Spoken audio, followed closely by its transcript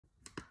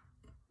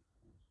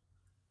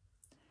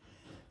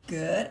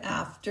Good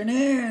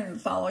afternoon,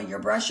 follow your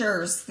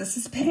brushers. This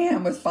is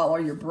Pam with Follow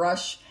Your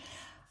Brush.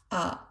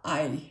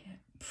 I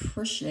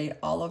appreciate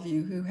all of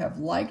you who have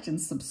liked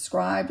and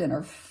subscribed and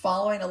are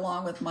following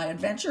along with my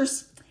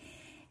adventures.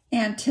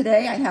 And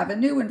today I have a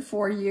new one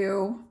for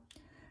you.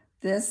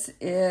 This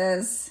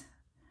is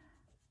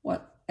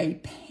a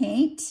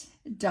paint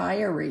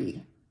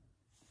diary.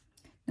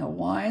 Now,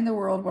 why in the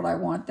world would I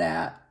want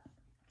that?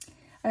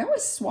 I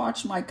always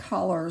swatch my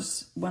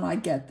colors when I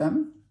get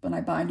them, when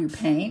I buy new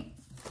paint.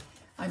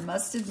 I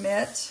must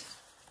admit,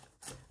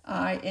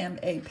 I am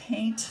a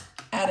paint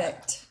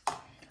addict.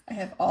 I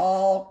have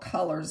all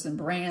colors and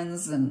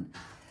brands, and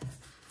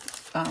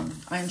I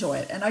enjoy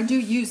it, and I do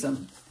use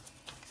them.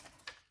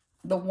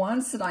 The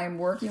ones that I am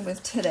working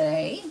with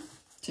today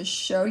to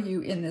show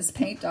you in this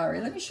paint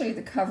diary, let me show you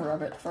the cover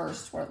of it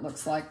first, what it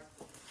looks like.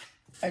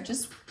 I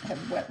just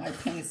have wet my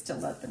paints to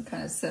let them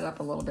kind of sit up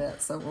a little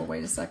bit, so we'll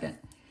wait a second.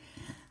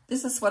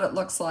 This is what it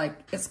looks like.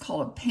 It's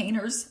called a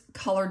painter's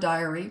color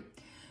diary,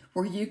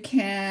 where you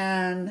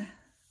can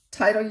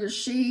title your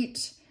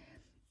sheet,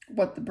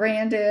 what the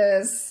brand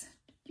is.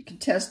 You can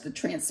test the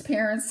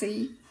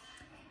transparency,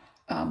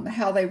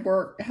 how they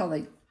work, how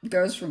they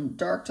goes from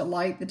dark to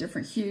light, the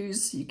different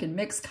hues. You can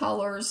mix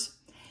colors.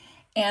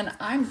 And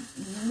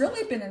I've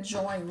really been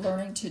enjoying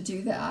learning to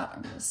do that.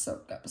 I'm going to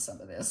soak up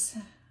some of this.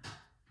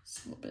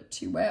 It's a little bit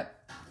too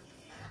wet.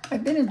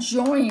 I've been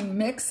enjoying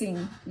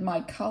mixing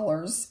my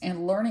colors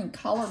and learning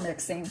color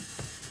mixing.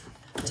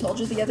 I told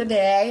you the other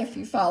day, if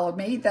you followed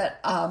me, that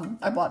I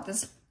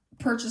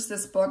purchased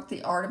this book,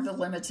 The Art of the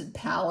Limited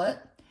Palette,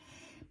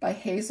 by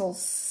Hazel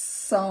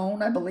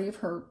Sohn, I believe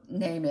her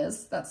name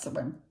is. That's the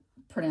way I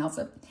pronounce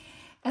it.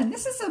 And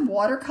this is a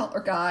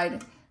watercolor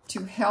guide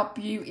to help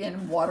you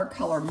in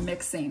watercolor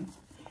mixing.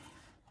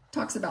 It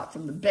talks about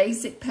from the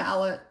basic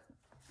palette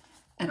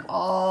and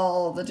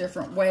all the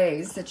different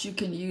ways that you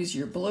can use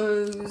your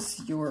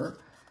blues, your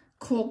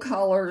cool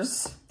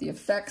colors, the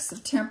effects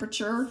of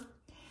temperature,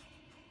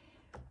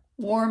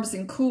 warms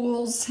and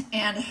cools.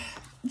 And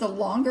the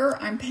longer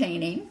I'm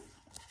painting,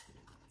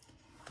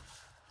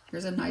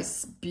 here's a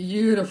nice,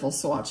 beautiful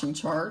swatching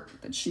chart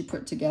that she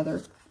put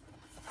together.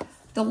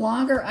 The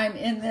longer I'm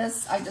in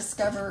this, I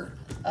discover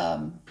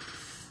how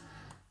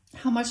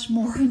much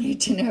more I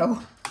need to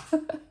know.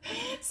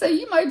 So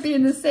you might be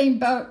in the same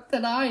boat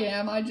that I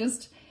am. I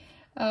just,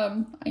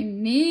 I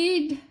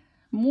need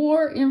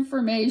more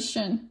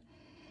information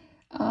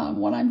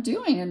what I'm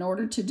doing in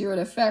order to do it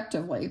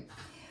effectively.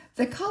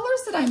 The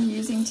colors that I'm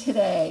using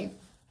today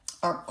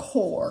are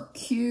Core,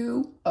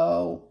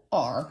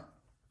 Q-O-R,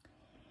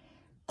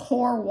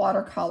 Core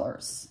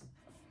watercolors.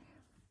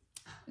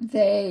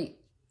 They,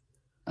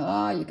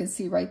 you can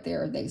see right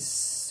there, they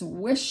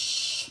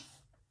swish.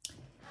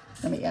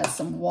 Let me add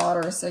some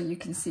water so you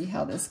can see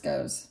how this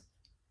goes.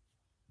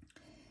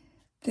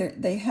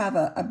 They have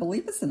I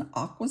believe it's an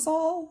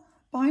Aquazol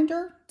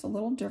binder. It's a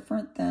little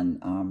different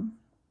than,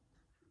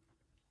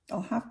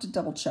 I'll have to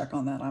double check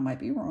on that. I might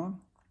be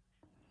wrong.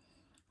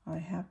 I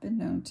have been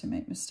known to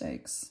make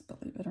mistakes,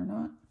 believe it or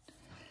not.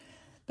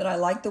 But I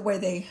like the way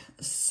they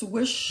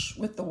swish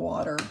with the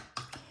water.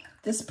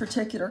 This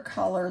particular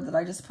color that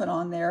I just put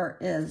on there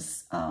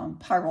is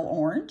Pyrrole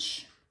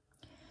Orange.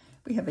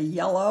 We have a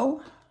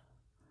yellow,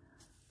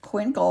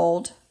 Quin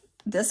Gold.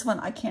 This one,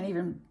 I can't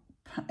even,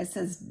 it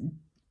says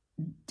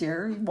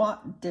dairy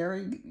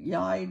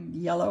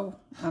yellow.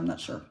 I'm not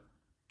sure.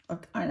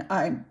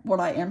 What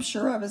I am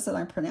sure of is that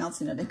I'm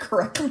pronouncing it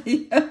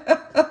incorrectly.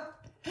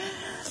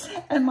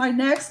 And my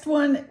next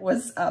one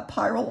was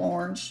Pyrrole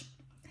Orange.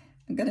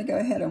 I'm going to go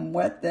ahead and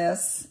wet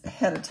this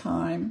ahead of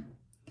time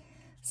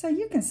so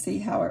you can see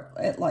how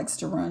it likes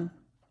to run.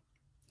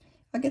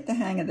 I'll get the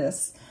hang of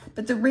this.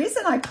 But the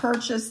reason I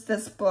purchased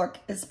this book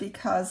is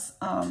because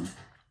I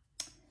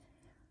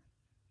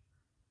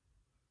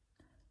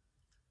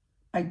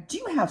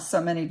do have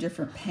so many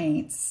different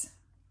paints.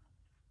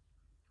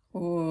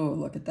 Oh,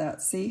 look at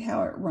that. See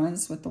how it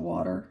runs with the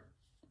water?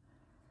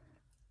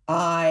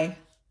 I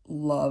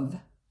love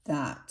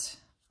that.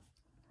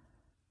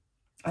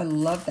 I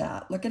love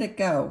that. Look at it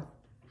go.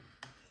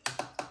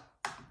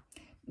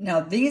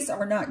 Now, these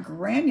are not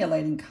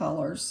granulating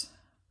colors.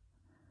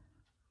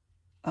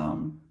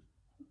 But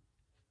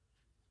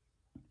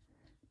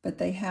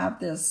they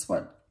have this,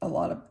 what a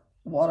lot of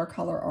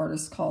watercolor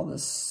artists call the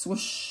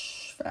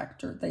swoosh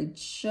factor. They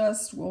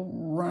just will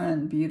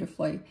run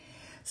beautifully.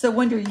 So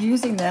when you're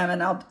using them,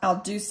 and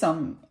I'll do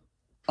some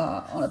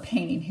on a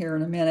painting here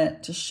in a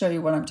minute to show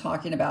you what I'm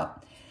talking about.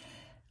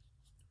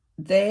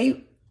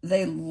 They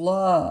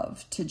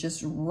love to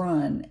just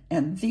run,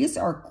 and these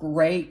are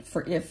great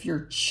for if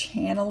you're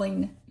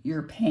channeling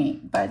your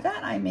paint. By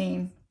that I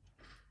mean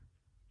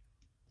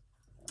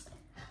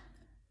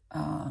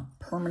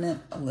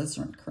permanent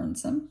alizarin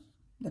crimson.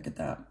 Look at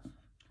that.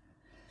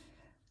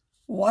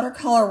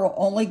 Watercolor will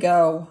only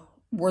go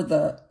where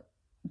the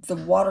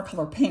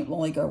watercolor paint will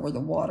only go where the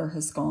water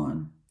has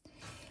gone.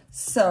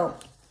 So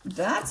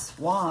that's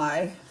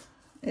why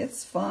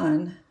it's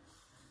fun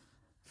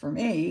for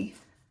me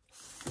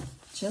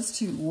just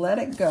to let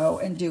it go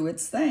and do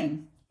its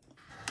thing.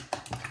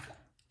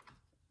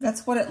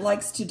 That's what it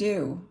likes to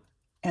do.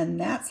 And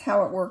that's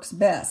how it works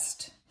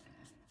best,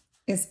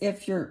 is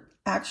if you're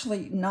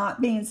actually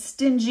not being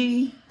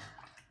stingy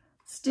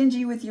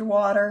with your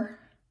water.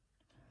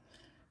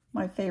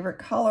 My favorite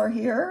color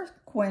here,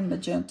 Quin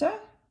Magenta,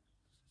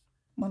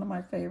 one of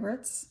my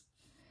favorites.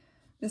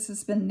 This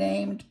has been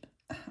named,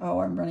 oh,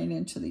 I'm running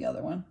into the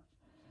other one.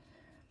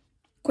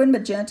 Quin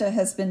Magenta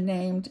has been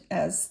named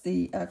as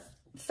the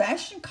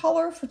fashion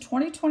color for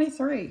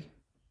 2023.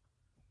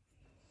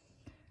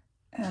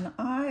 And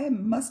I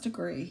must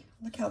agree.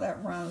 Look how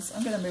that runs.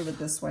 I'm going to move it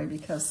this way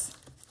because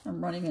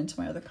I'm running into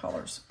my other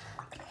colors.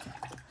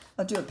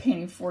 I'll do a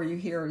painting for you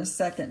here in a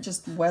second,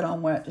 just wet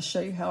on wet to show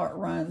you how it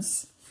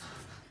runs.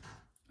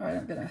 All right,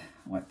 I'm going to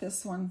wet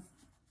this one.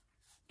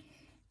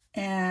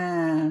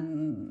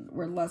 And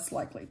we're less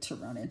likely to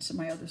run into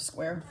my other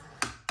square.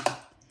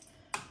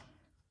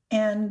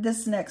 And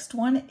this next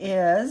one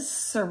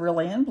is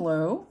Cerulean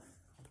Blue.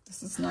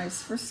 This is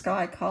nice for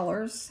sky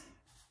colors.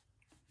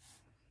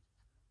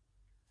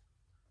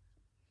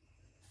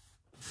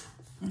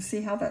 And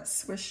see how that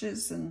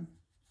swishes and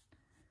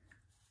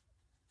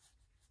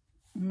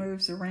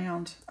moves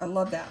around. I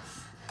love that.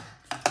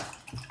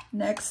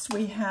 Next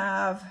we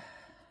have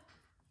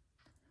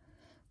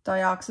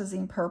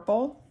Dioxazine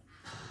Purple.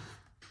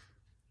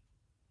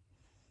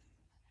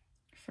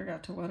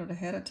 Forgot to wet it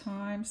ahead of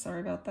time. Sorry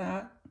about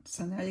that.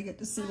 So now you get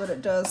to see what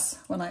it does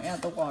when I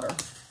add the water.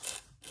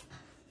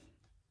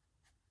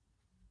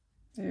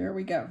 There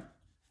we go.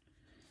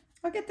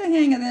 I'll get the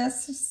hang of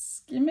this.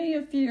 Just give me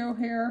a few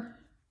here.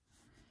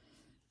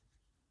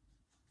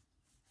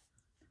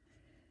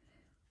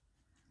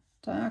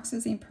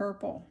 Dioxazine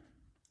Purple.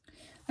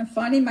 I'm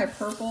finding my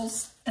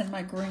purples and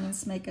my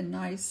greens make a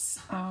nice,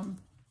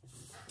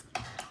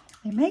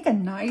 they make a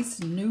nice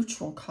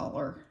neutral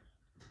color.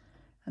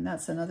 And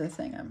that's another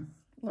thing I'm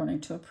learning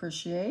to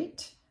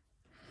appreciate.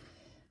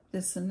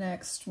 This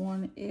next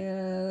one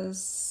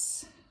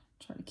is,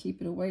 try to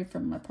keep it away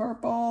from my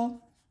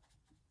purple.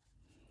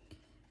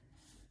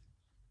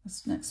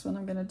 This next one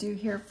I'm going to do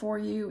here for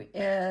you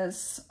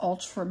is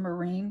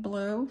Ultramarine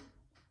Blue.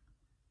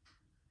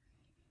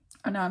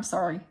 Oh, no, I'm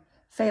sorry.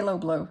 Phthalo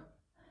Blue.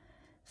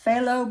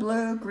 Phthalo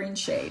Blue green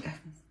shade.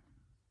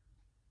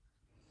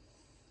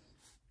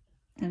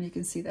 And you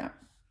can see that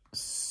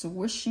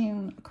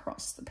swishing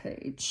across the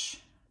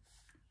page.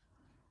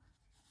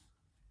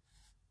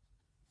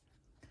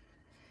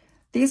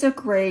 These are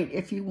great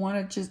if you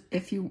want to just,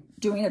 if you're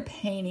doing a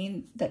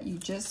painting that you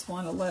just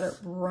want to let it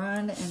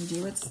run and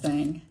do its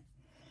thing.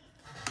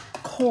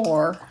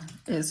 Core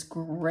is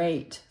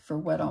great for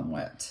wet on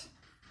wet.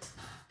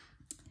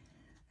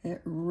 It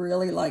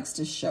really likes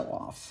to show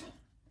off.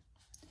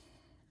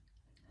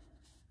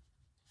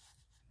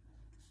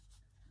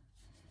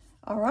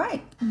 All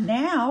right,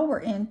 now we're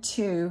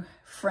into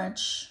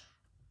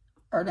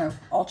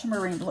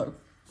Ultramarine Blue.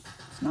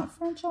 It's not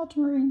French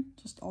Ultramarine,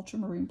 just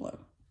Ultramarine Blue.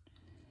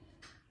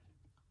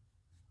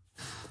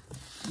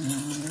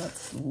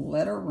 Let's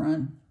let her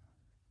run.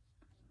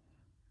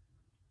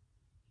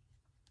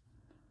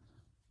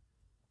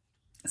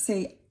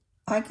 See,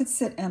 I could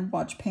sit and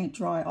watch paint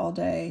dry all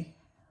day.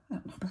 I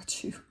don't know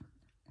about you,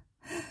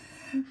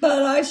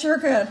 but I sure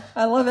could.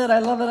 I love it. I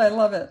love it. I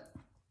love it.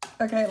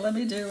 Okay, let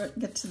me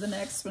get to the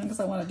next one because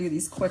I want to do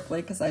these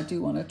quickly because I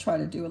do want to try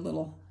to do a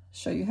little,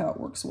 show you how it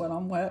works wet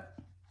on wet.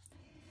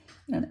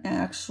 An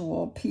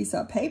actual piece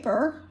of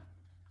paper.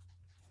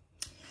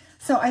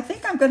 So I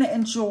think I'm going to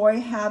enjoy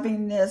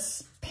having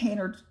this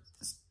painter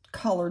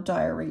color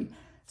diary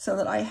so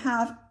that I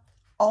have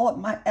all at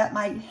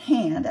my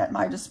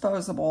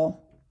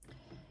disposal,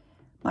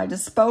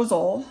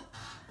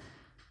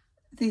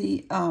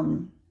 the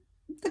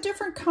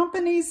different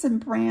companies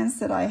and brands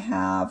that I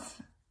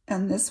have,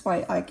 and this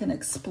way I can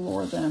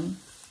explore them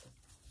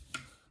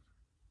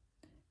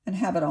and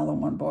have it all in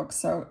one book.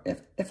 So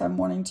if I'm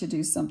wanting to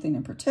do something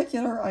in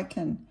particular, I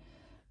can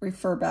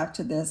refer back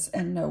to this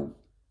and know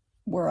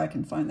where I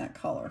can find that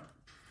color.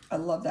 I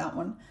love that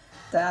one.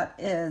 That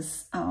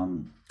is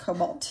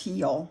Cobalt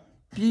Teal.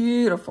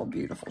 Beautiful,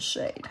 beautiful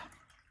shade.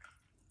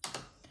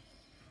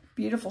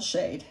 Beautiful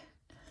shade.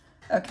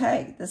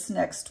 Okay, this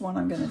next one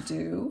I'm going to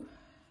do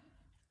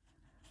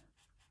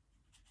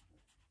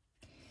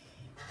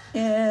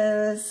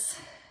is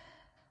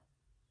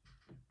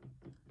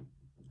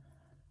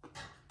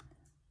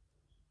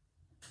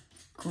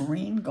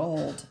Green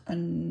Gold,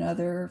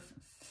 another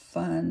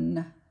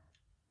fun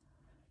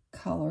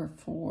color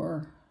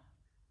for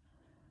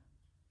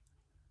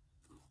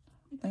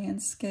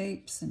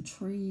landscapes and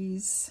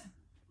trees.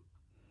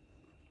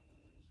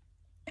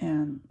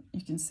 And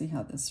you can see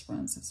how this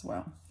runs as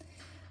well.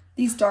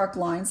 These dark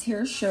lines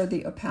here show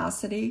the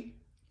opacity,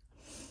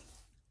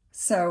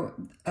 so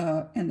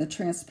and the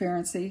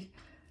transparency.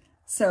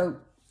 So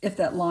if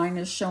that line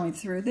is showing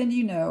through, then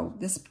you know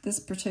this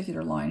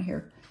particular line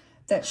here,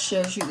 that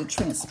shows you the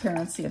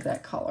transparency of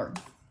that color.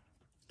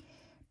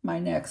 My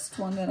next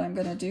one that I'm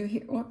going to do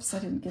here, whoops, I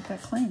didn't get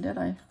that clean, did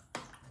I?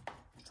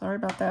 Sorry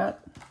about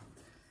that.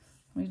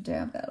 Let me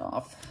dab that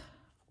off.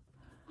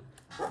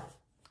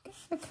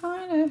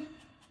 Kind of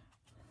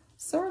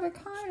sort of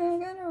kind of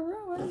gonna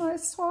ruin my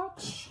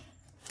swatch.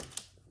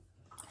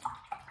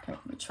 Okay,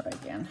 let me try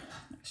again.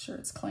 Make sure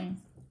it's clean.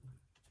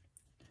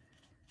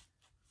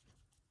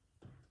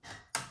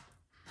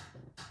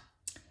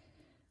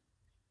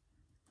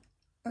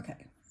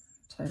 Okay,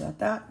 sorry about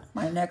that.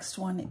 My next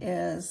one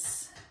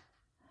is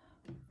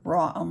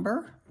Raw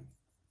Umber.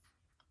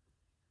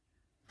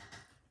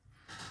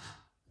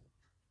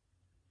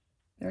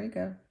 There you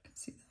go, you can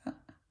see that.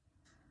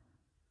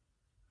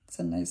 It's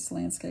a nice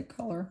landscape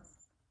color.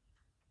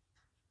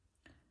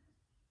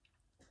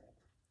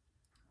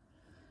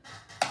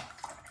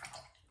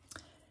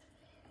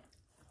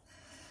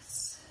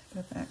 Let's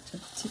go back to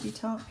the tippy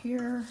top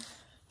here.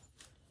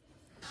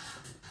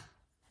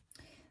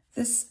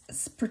 This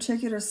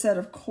particular set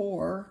of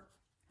core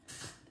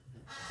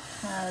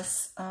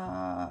has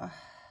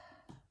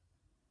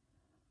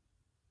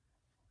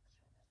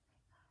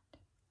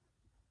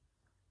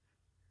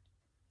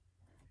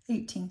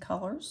 18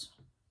 colors.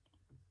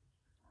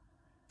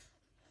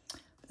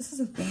 This is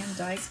a Van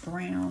Dyke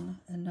Brown,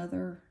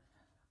 another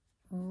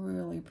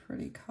really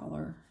pretty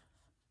color.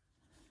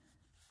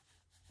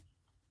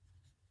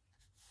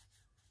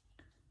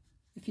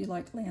 If you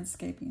like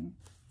landscape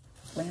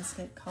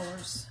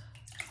colors,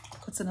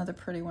 it's another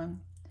pretty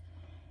one.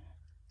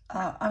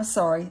 I'm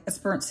sorry, it's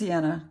Burnt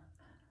Sienna.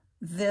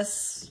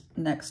 This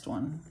next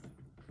one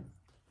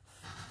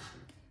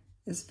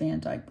is Van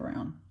Dyke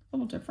Brown. A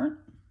little different.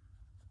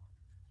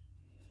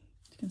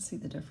 You can see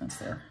the difference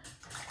there.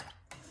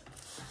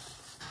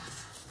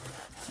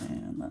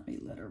 And let me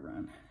let her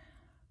run.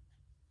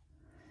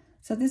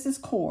 So this is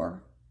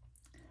Core.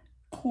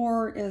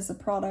 Core is a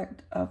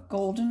product of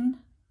Golden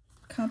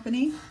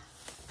Company.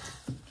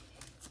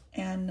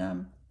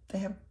 And they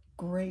have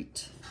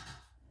great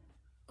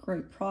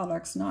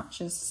products, not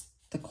just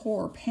the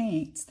Core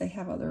paints. They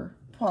have other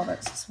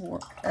products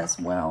as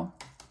well.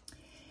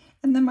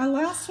 And then my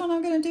last one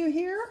I'm going to do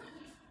here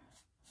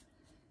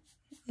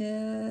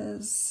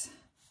is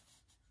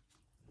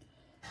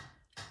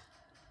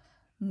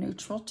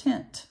Neutral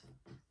Tint.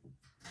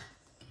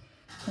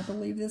 I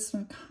believe this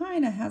one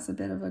kind of has a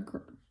bit of a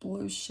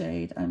blue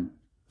shade.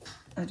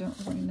 I don't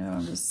really know.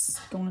 I'm just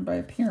going by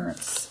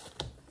appearance.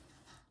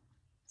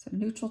 So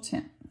Neutral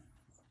Tint.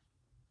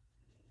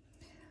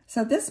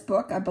 So this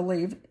book, I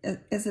believe,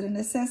 is it a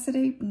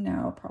necessity?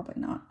 No,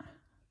 probably not.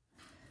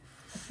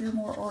 If you're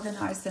more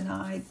organized than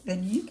I,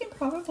 then you can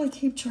probably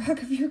keep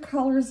track of your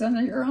colors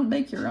and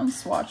make your own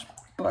swatch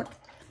book.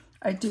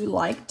 I do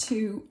like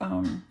to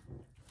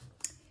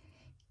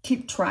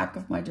keep track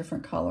of my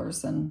different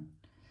colors, and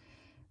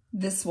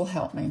this will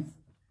help me.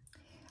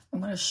 I'm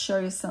going to show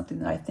you something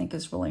that I think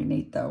is really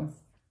neat, though.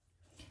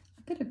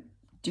 I'm going to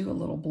do a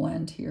little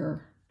blend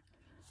here.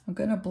 I'm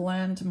going to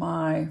blend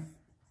my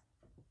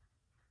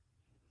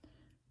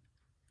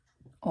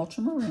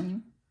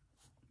ultramarine.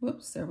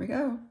 Whoops, there we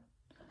go.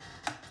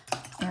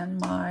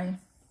 And my,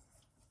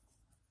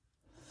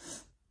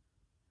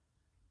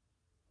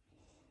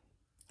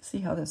 see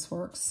how this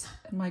works,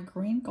 and my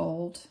green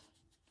gold.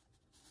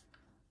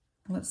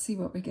 Let's see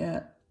what we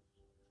get.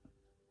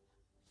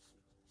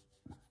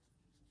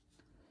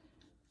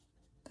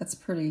 That's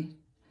pretty.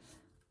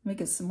 Let me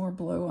get some more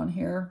blue on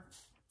here,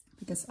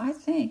 because I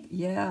think,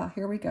 yeah,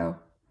 here we go.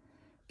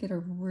 Get a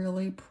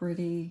really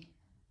pretty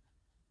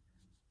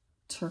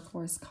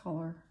turquoise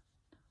color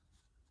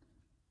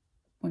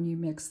when you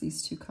mix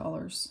these two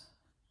colors.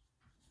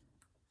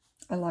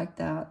 I like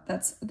that.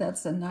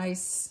 That's a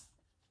nice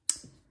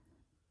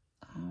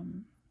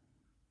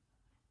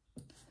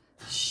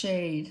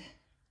shade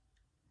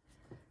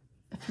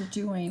if you're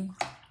doing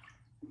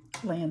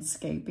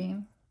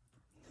landscaping.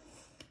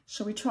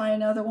 Shall we try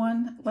another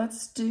one?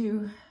 Let's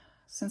do,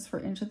 since we're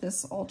into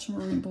this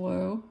ultramarine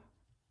blue,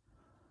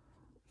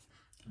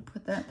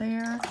 put that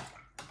there.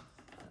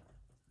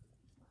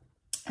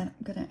 And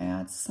I'm going to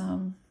add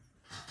some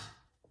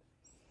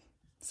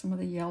of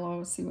the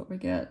yellow, see what we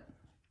get.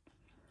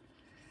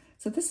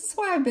 So this is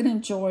why I've been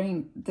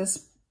enjoying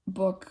this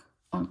book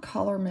on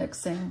color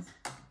mixing.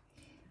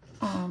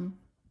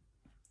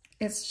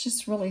 It's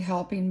just really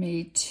helping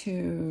me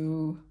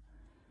to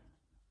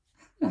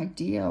have an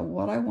idea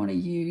what I want to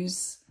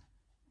use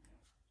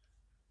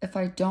if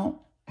I don't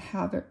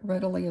have it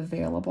readily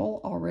available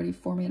already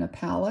for me in a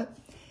palette.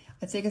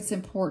 I think it's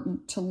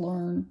important to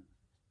learn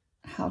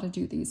how to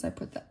do these. I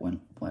put that one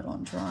wet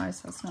on dry,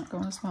 so it's not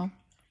going as well.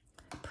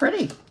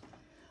 Pretty.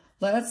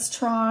 Let's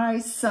try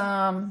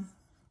some.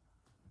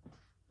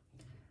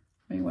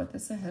 Let me wet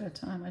this ahead of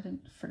time. I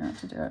forgot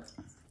to do it.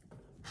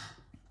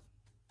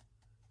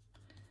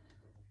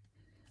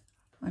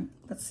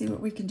 Let's see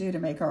what we can do to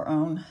make our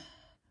own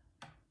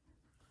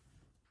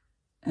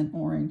an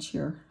orange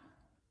here.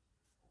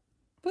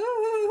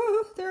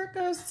 Woo! There it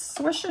goes,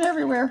 swishing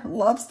everywhere.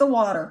 Loves the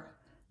water.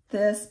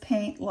 This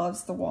paint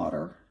loves the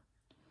water.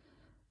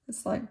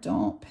 It's like,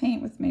 don't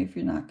paint with me if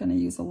you're not going to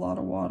use a lot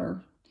of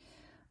water.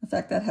 In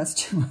fact, that has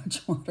too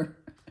much water.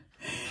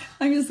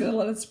 I'm just going to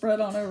let it spread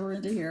on over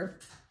into here.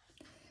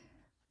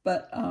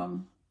 But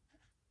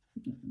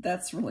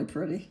that's really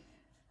pretty.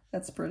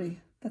 That's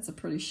pretty. That's a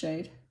pretty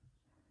shade.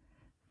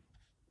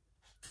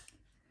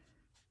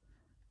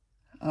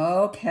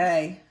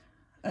 Okay,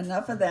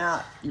 enough of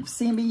that. You've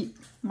seen me,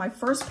 my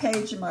first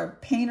page in my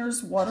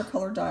painter's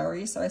watercolor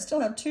diary. So I still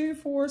have 2,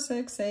 4,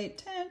 6, 8,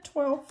 10,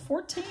 12,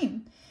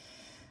 14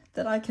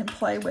 that I can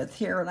play with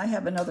here. And I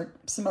have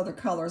some other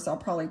colors I'll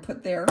probably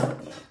put there.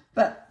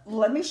 But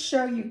let me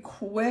show you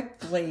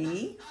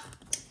quickly,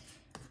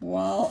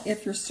 well,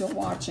 if you're still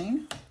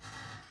watching,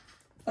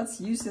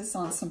 let's use this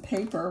on some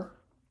paper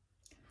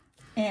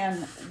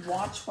and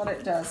watch what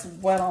it does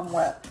wet on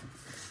wet.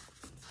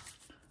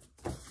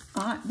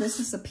 This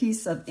is a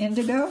piece of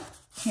indigo,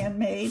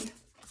 handmade,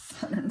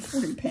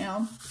 140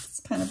 pound. It's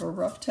kind of a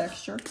rough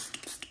texture.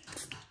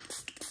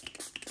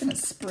 I'm gonna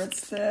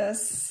spritz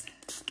this.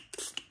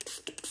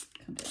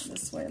 Come down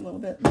this way a little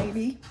bit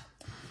maybe.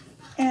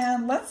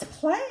 And let's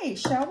play,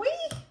 shall we?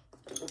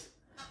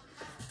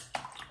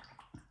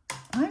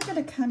 I'm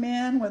gonna come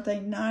in with a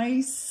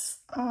nice,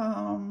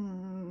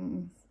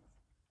 I'm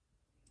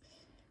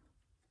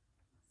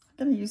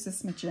gonna use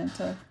this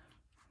magenta.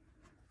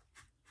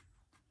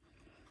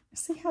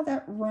 See how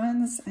that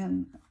runs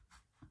and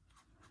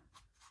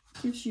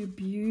gives you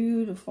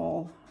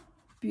beautiful,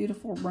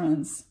 beautiful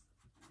runs.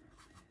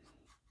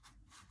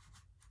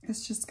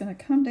 It's just going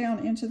to come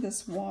down into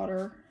this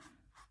water.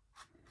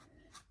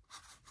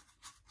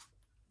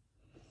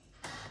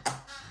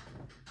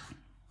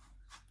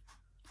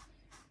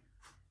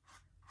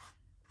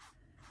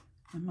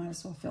 I might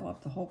as well fill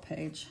up the whole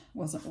page.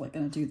 Wasn't really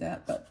going to do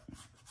that, but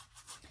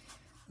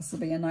this will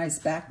be a nice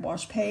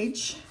backwash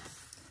page.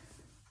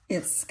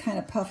 It's kind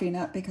of puffing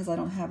up because I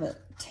don't have it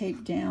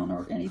taped down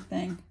or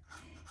anything.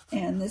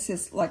 And this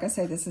is, like I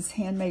say, this is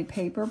handmade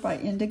paper by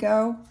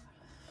Indigo.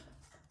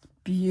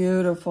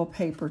 Beautiful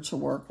paper to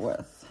work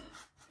with.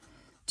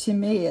 To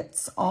me,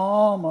 it's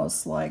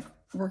almost like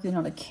working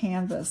on a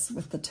canvas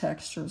with the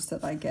textures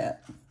that I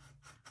get.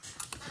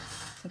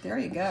 So there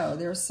you go.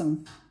 There's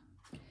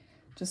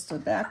just a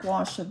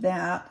backwash of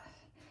that.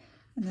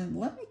 And then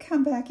let me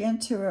come back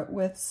into it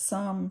with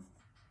some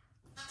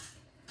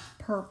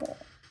purple.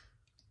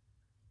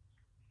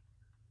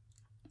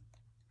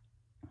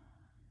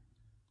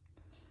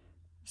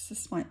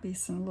 This might be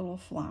some little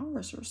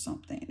flowers or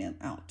something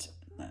out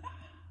in the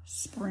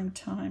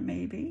springtime,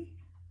 maybe.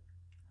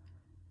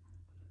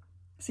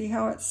 See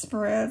how it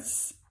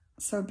spreads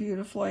so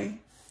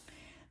beautifully?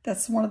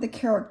 That's one of the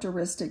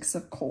characteristics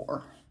of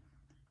core.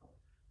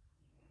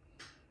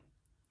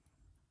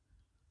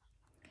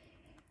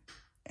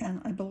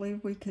 And I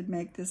believe we could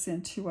make this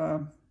into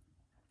a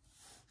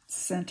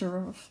center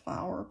of a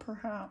flower,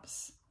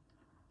 perhaps.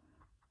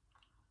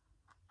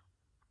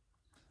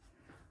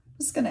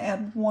 I'm just going to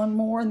add one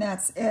more, and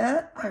that's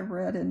it. I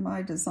read in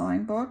my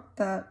design book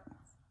that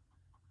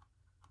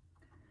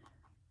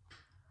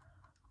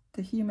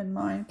the human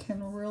mind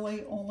can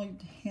really only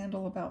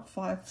handle about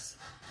five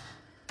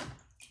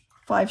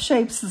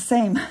shapes the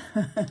same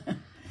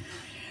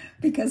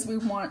because we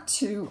want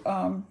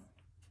to,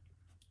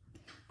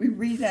 we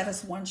read that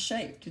as one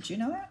shape. Did you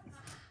know that?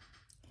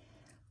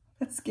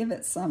 Let's give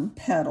it some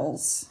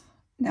petals.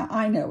 Now,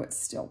 I know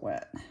it's still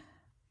wet,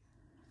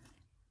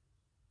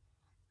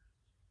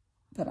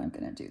 but I'm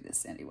going to do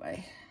this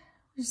anyway.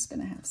 We're just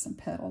going to have some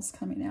petals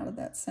coming out of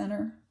that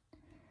center,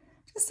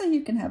 just so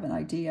you can have an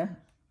idea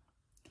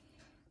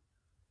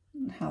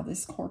on how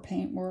this core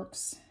paint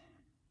works.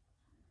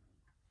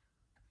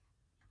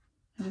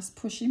 I'm just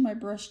pushing my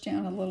brush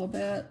down a little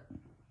bit.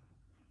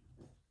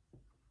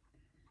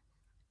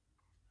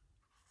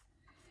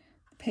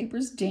 The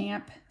paper's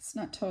damp. It's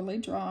not totally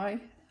dry.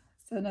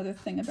 That's another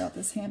thing about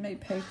this handmade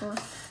paper.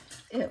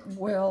 It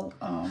will,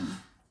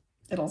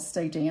 it'll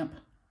stay damp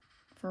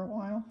for a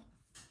while.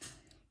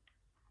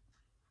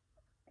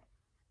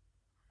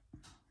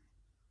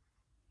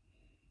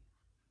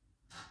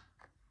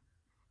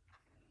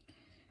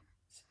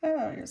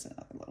 So here's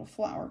another little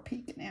flower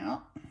peeking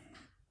out.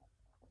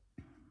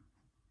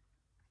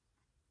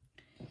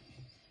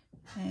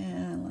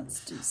 And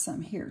let's do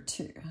some here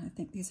too. I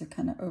think these are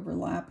kind of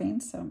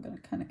overlapping, so I'm going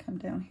to kind of come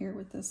down here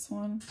with this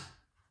one.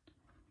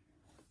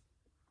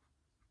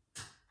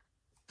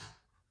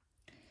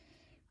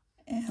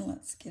 And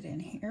let's get in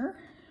here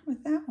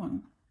with that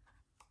one.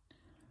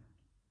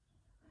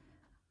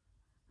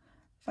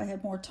 If I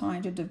had more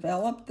time to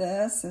develop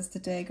this as the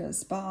day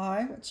goes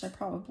by, which I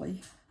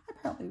probably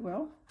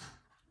will,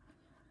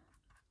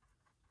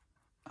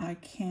 I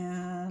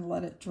can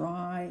let it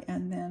dry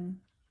and then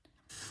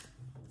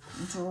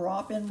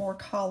drop in more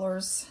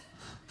colors.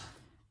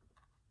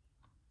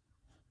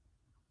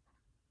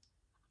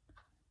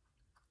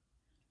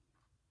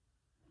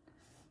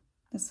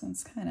 This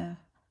one's kind of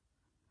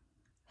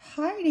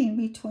hiding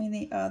between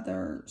the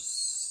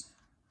others.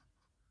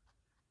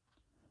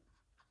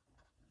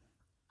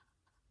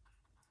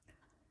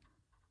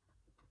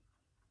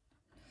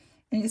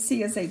 And you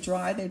see as they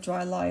dry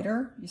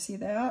lighter. You see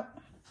that?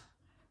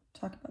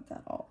 Talk about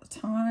that all the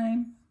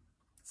time.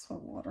 That's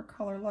what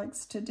watercolor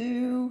likes to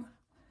do.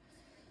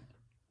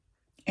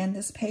 And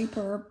this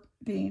paper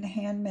being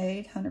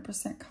handmade,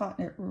 100%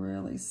 cotton, it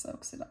really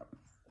soaks it up.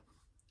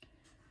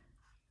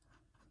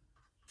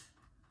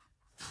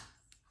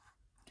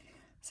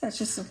 So that's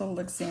just a little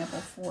example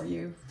for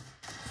you.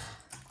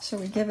 Shall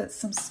we give it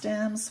some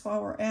stems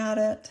while we're at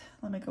it?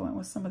 Let me go in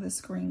with some of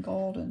this green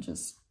gold and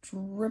just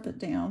drip it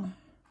down.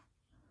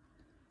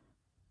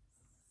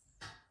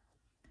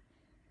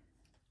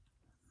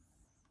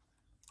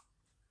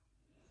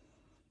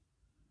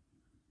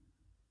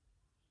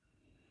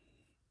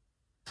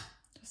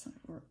 Just like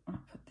we're gonna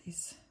put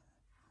these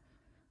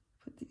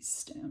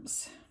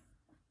stems.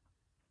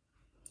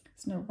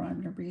 There's no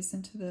rhyme or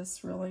reason to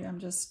this, really. I'm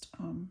just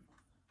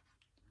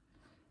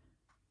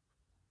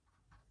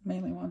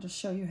mainly wanted to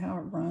show you how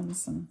it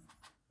runs and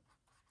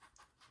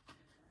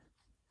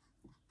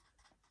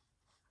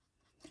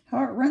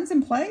how it runs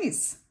in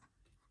place.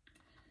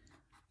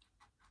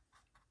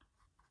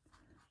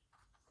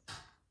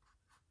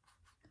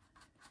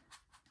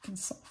 Can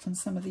soften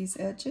some of these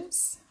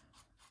edges.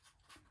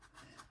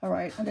 All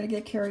right, I'm going to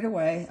get carried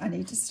away. I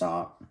need to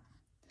stop.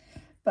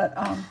 But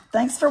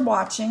thanks for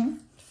watching.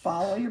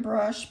 Follow your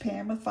brush.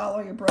 Pam with Follow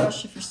Your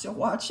Brush. If you're still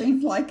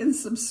watching, like and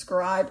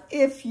subscribe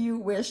if you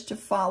wish to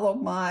follow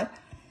my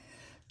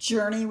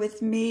journey with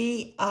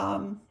me.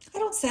 I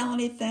don't sell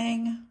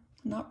anything.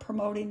 I'm not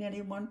promoting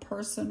any one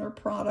person or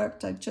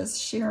product. I'm just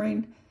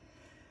sharing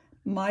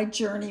my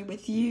journey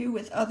with you,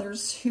 with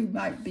others who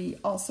might be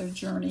also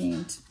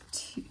journeying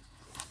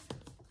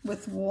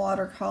with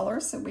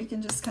watercolor, so we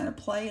can just kind of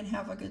play and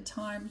have a good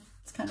time.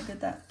 It's kind of good,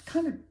 that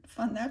kind of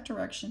fun that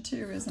direction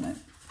too, isn't it?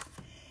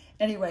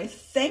 Anyway,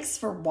 thanks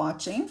for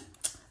watching.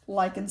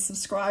 Like and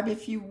subscribe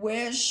if you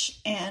wish,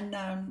 and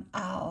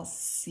I'll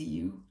see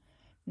you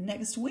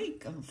next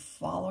week.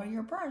 Follow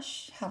your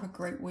brush. Have a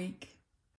great week.